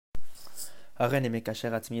הריני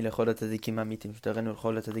מקשר עצמי לכל הצדיקים האמיתים, שתרנו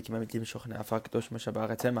לכל הצדיקים האמיתים שוכני עפר קדוש משה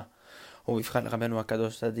בארץ המה. ובבחן רבנו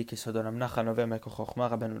הקדוש צדיק יסוד עולם נחה, נובע מכוח חוכמה,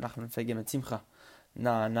 רבנו נחמן פגם את שמחה.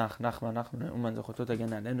 נחמן נאומן זכותו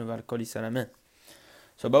תגן עלינו ועל כל ישראל אמן.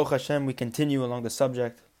 So Baruch Hashem, we continue along the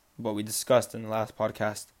subject, what we discussed in the last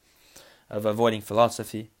podcast, of avoiding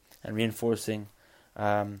philosophy and reinforcing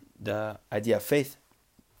the idea of faith.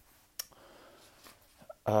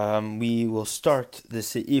 We will start the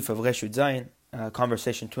Seif of Reshut Zayin,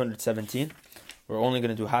 conversation 217. We're only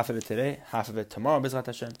going to do half of it today, half of it tomorrow, Bezrat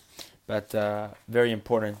Hashem. But very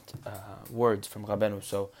important words from Rabeinu,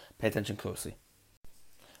 so pay attention closely.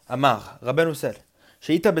 Amar, Rabeinu said,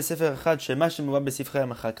 שהיית בספר אחד שמה שמובא בספרי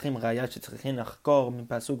המחקרים ראיה שצריכים לחקור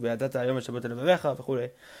מפסוק וידעת היום ושבות לבביך וכו',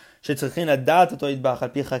 שצריכים לדעת אותו יתברך על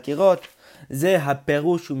פי חקירות, זה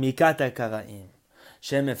הפירוש ומיקת הקראים,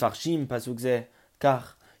 שהם מפרשים פסוק זה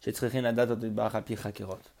כך שצריכים לדעת אותו יתברך על פי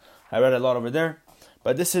חקירות. I read a lot over there,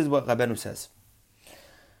 but this is what Rabeinu says.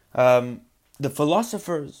 The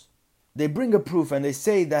philosophers, they bring a proof and they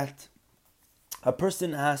say that a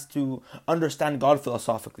person has to understand God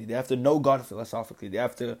philosophically. They have to know God philosophically. They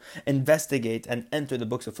have to investigate and enter the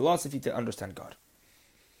books of philosophy to understand God.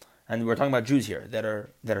 And we're talking about Jews here that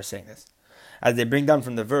are saying this. As they bring down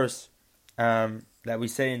from the verse that we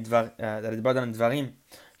say in that is brought down in Dvarim,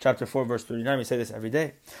 chapter 4, verse 39, we say this every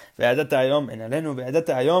day. You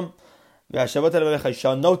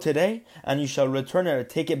shall know today, and you shall return it,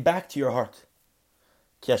 take it back to your heart.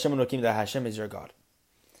 That Hashem is your God.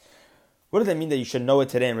 What does that mean that you should know it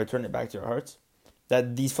today and return it back to your hearts?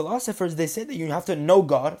 That these philosophers, they say that you have to know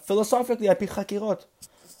God philosophically,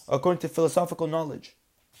 according to philosophical knowledge.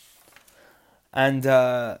 And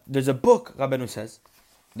there's a book, Rabeinu says,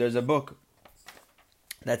 there's a book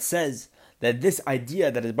that says that this idea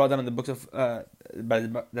that is brought down in the books of, that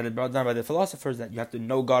is brought down by the philosophers, that you have to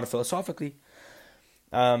know God philosophically,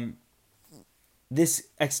 this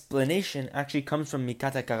explanation actually comes from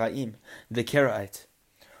Mikata Karaim, the Karaite,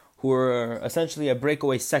 who were essentially a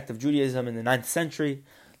breakaway sect of Judaism in the 9th century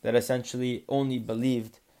that essentially only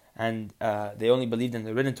believed and they only believed in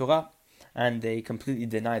the written Torah and they completely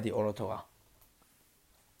denied the oral Torah.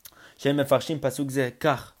 That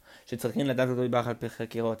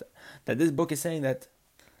this book is saying that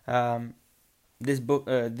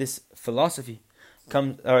this philosophy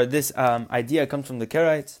comes, or this idea comes from the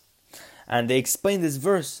Karaites, and they explain this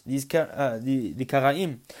verse. The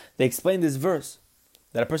Karaim, they explain this verse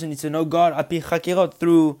that a person needs to know God api chakirot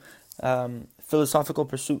through philosophical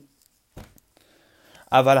pursuit.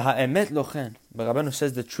 Aval ha'emet lochen, but Rabeinu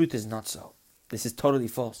says the truth is not so. This is totally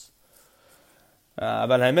false.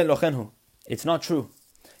 Aval ha'emet lochen hu, it's not true.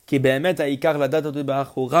 Ki be'emet ha'ikar ladat otu b'ach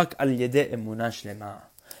hu rak al yedei emunah shlema.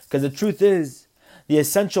 Because the truth is, the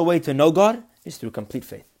essential way to know God is through complete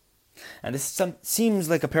faith. And this seems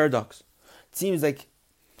like a paradox. It seems like,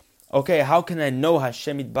 okay, how can I know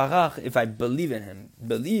Hashem Yitbarach if I believe in Him?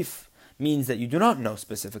 Belief means that you do not know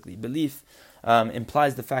specifically. Belief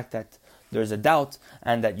implies the fact that there's a doubt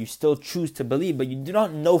and that you still choose to believe, but you do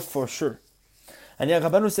not know for sure. And yet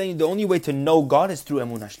Rabeinu is saying the only way to know God is through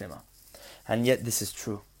emunah shlema. And yet this is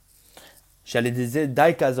true. Rabeinu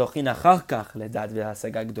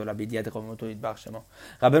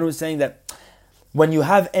is saying that when you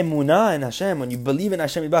have emunah in Hashem, when you believe in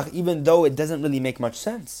Hashem Yitbarach, even though it doesn't really make much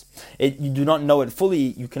sense, you do not know it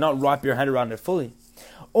fully, you cannot wrap your head around it fully,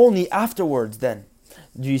 only afterwards then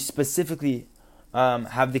do you specifically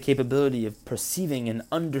have the capability of perceiving and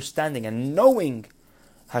understanding and knowing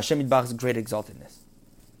Hashem Yitbarach's great exaltedness.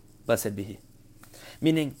 Blessed be He.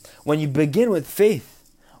 Meaning, when you begin with faith,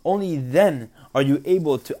 only then are you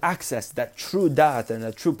able to access that true da'at and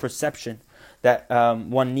that true perception that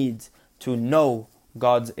one needs to know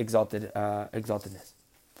God's exaltedness.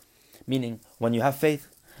 Meaning, when you have faith,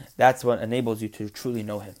 that's what enables you to truly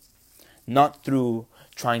know Him. Not through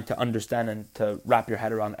trying to understand and to wrap your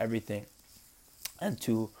head around everything and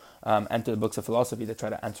to enter the books of philosophy that try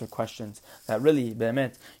to answer questions that really,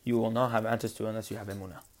 be'emet, you will not have answers to unless you have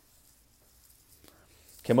emunah.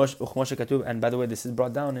 And by the way, this is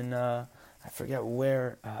brought down in, I forget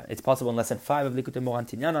where, it's possible in lesson 5 of Likutei Moran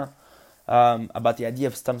Tinyana, about the idea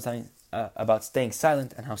of about staying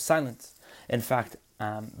silent and how silence, in fact,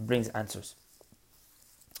 brings answers.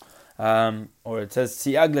 Or it says,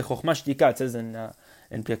 Siag lechochma shtika, it says in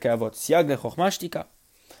Pirkei Avot, Siag lechochma shtika,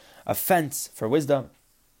 a fence for wisdom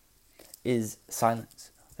is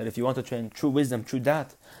silence. That if you want to train true wisdom, true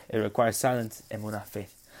dat, it requires silence, emunah,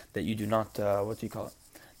 faith. That you do not, that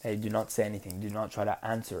you do not say anything, do not try to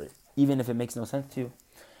answer it. Even if it makes no sense to you,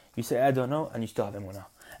 you say, I don't know, and you still have emunah.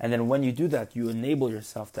 And then when you do that, you enable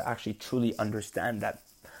yourself to actually truly understand that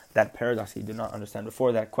that paradox that you do not understand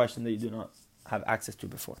before, that question that you do not have access to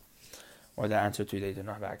before, or the answer to that you do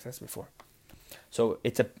not have access before. So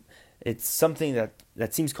it's something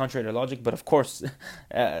that seems contrary to logic, but of course,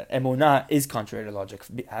 emunah is contrary to logic.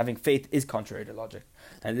 Having faith is contrary to logic,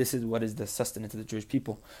 and this is what is the sustenance of the Jewish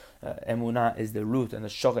people. Emunah is the root and the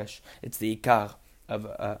shoresh. It's the ikar of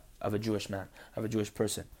a Jewish man, of a Jewish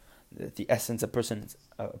person. The essence, a person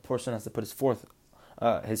has to put his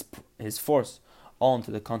force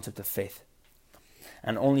onto the concept of faith,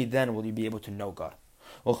 and only then will you be able to know God.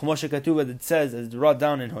 It says, as brought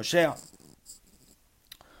down in Hosea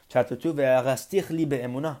chapter 2, "Ve'arastich li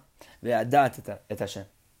be'emunah ve'adat et Hashem."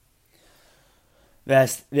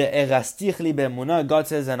 Ve'arastich li be'emunah, God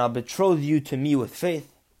says, and I'll betroth you to me with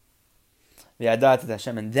faith. Ve'adat et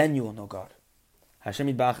Hashem, and then you will know God. Hashem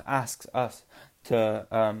Yitbarach asks us to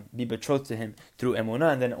be betrothed to Him through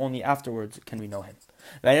emunah, and then only afterwards can we know Him.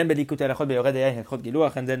 And then look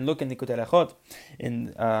in Likutei Halachot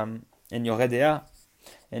in Yoreh De'ah,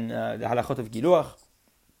 in the halachot of Giluach,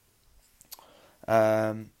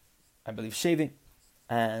 I believe shaving,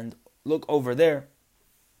 and look over there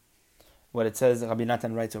what it says. Rabbi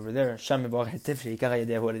Natan writes over there,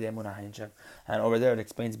 and over there it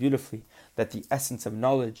explains beautifully that the essence of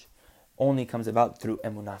knowledge only comes about through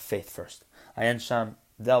emunah, faith first. Ayan Sham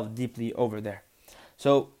delve deeply over there.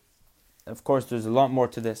 So, of course, there's a lot more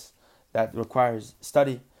to this that requires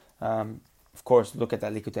study. Of course, look at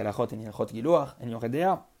that Likutei Halachot in Hilchot Giluach and Yoreh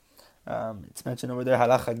De'ah. It's mentioned over there,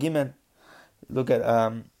 Halacha Gimel. Look at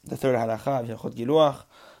the third Halacha of Hilchot Giluach.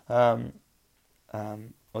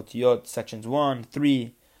 Otiyot, sections 1,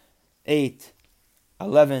 3, 8,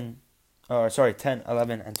 11, 10,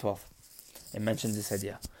 11, and 12. It mentions this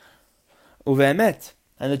idea. Uve'emet,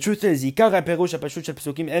 and the truth is, Yikar HaPerush HaPashut Shel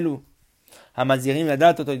Pesukim Elu, HaMazirim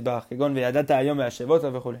Ladat Oto Yitbarach, Kegon Ve'yadata Hayom Ve'ashevot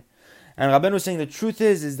V'chule. And Rabeinu was saying the truth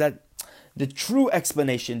is that the true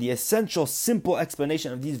explanation, the essential, simple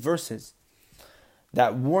explanation of these verses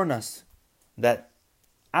that warn us, that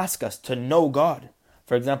ask us to know God.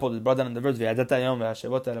 For example, the brother in the verse,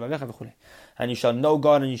 and you shall know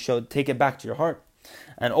God and you shall take it back to your heart.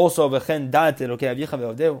 And also, and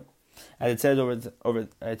it says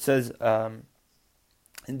it says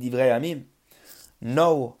in Divrei Yamim,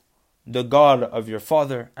 know the God of your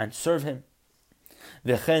father and serve Him.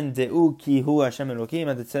 And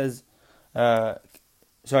it says,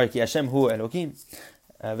 ki Hashem hu Elokim,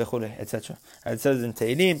 etc. And it says in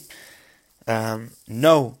Tehillim,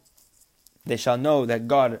 know, they shall know that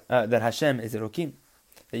God, that Hashem is Elokim,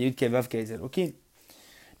 that Yud Kei Vav Kei is Elokim,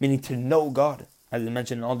 meaning to know God, as it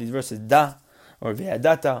mentioned in all these verses, da, or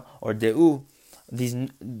ve'adata, or de'u,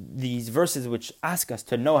 these verses which ask us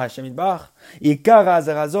to know Hashem Yitbarach. Ikar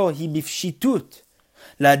ha'azarazo hi bifshitut,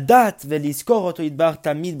 ladat ve'lizkor oto Yitbarach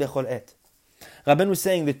tamid bechol et. Rabeinu was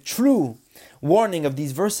saying the true warning of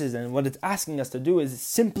these verses and what it's asking us to do is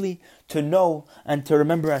simply to know and to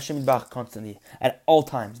remember Hashem Yitbarach constantly, at all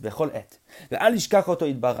times, bechol et.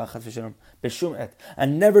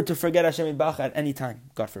 And never to forget Hashem Yitbarach at any time,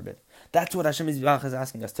 God forbid. That's what Hashem Yitbarach is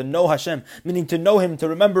asking us, to know Hashem, meaning to know Him, to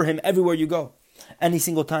remember Him everywhere you go, any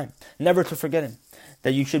single time, never to forget Him,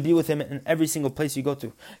 that you should be with Him in every single place you go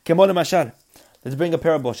to. Let's bring a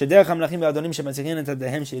parable. That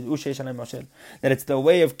it's the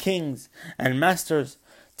way of kings and masters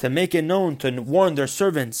to make it known, to warn their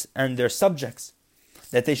servants and their subjects,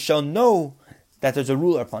 that they shall know that there's a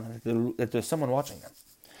ruler upon them, that there's someone watching them.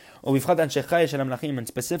 And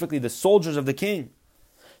specifically the soldiers of the king,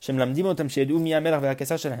 that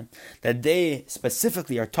they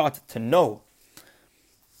specifically are taught to know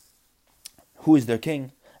who is their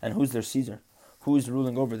king and who is their Caesar, who is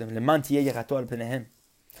ruling over them,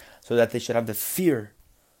 so that they should have the fear,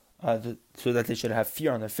 so that they should have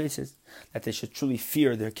fear on their faces, that they should truly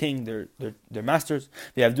fear their king, their masters,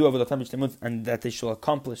 and that they shall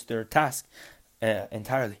accomplish their task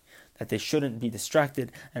entirely, that they shouldn't be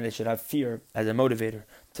distracted, and they should have fear as a motivator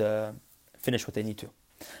to finish what they need to.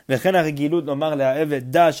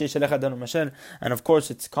 And of course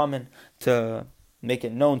it's common to make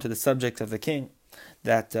it known to the subjects of the king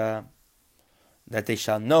that they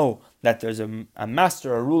shall know that there's a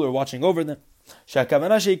master, a ruler watching over them. And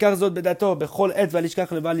Rabeinu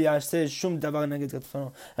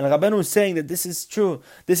is saying that this is true.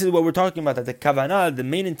 This is what we're talking about, that the kavanah, the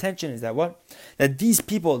main intention is that what? That these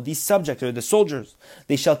people, these subjects, or the soldiers,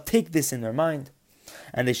 they shall take this in their mind,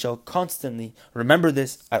 and they shall constantly remember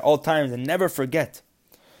this at all times and never forget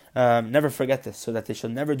this, so that they shall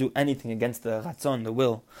never do anything against the ratzon, the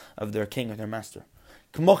will of their king or their master.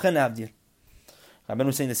 Rabeinu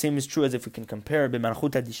is saying the same is true as if we can compare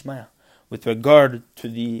b'malchuta dishmaya, with regard to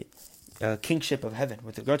the kingship of heaven,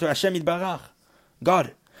 with regard to Hashem Yitbarach,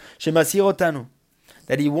 God, Shemasir Otanu,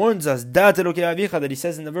 that He warns us, Dat Elokei Avicha, that He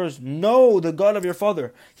says in the verse, know the God of your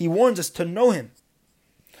father. He warns us to know Him.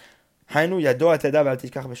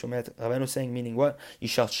 Rabeinu saying, meaning what? You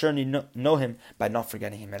shall surely know Him by not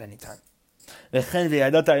forgetting Him at any time. And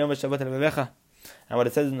what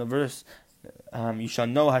it says in the verse, you shall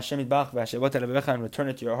know Hashem Yitbarach and return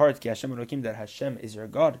it to your heart, Ki Hashem Elokim, that Hashem is your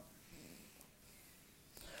God.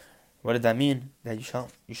 What did that mean? That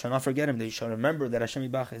you shall not forget Him, that you shall remember that Hashem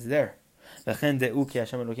Yitbarach is there. And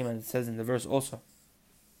it says in the verse also,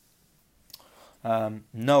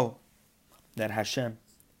 know that Hashem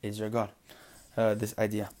is your God. This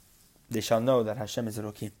idea, they shall know that Hashem is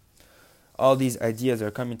Elokim. All these ideas are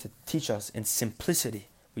coming to teach us in simplicity.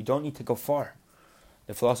 We don't need to go far.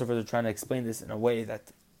 The philosophers are trying to explain this in a way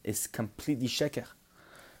that is completely sheker.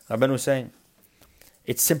 Rabeinu was saying,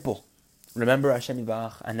 it's simple. Remember Hashem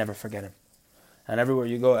Yitbarach and never forget Him. And everywhere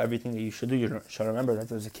you go, everything that you should do, you shall remember that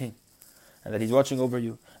there's a King, and that He's watching over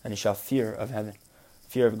you, and you shall fear of heaven,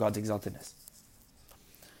 fear of God's exaltedness.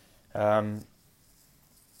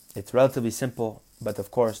 It's relatively simple, but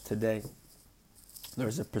of course today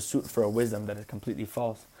there's a pursuit for a wisdom that is completely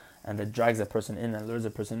false, and that drags a person in and lures a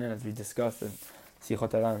person in, as we discussed in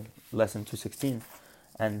Sichot Haran, lesson 216,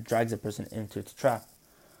 and drags a person into its trap.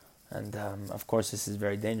 And of course this is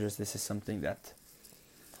very dangerous. This is something that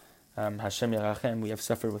Hashem Yerachem, we have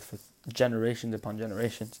suffered with for generations upon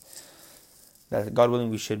generations. That God willing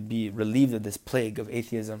we should be relieved of this plague of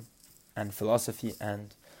atheism and philosophy,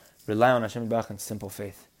 and rely on Hashem Yitbarach and simple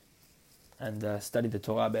faith, and study the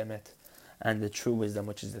Torah be'emet, and the true wisdom,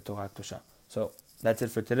 which is the Torah Kedusha. So that's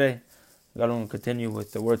it for today. God will continue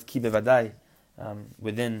with the word Ki Bevadai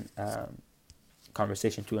within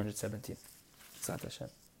conversation 217. Tzat Hashem.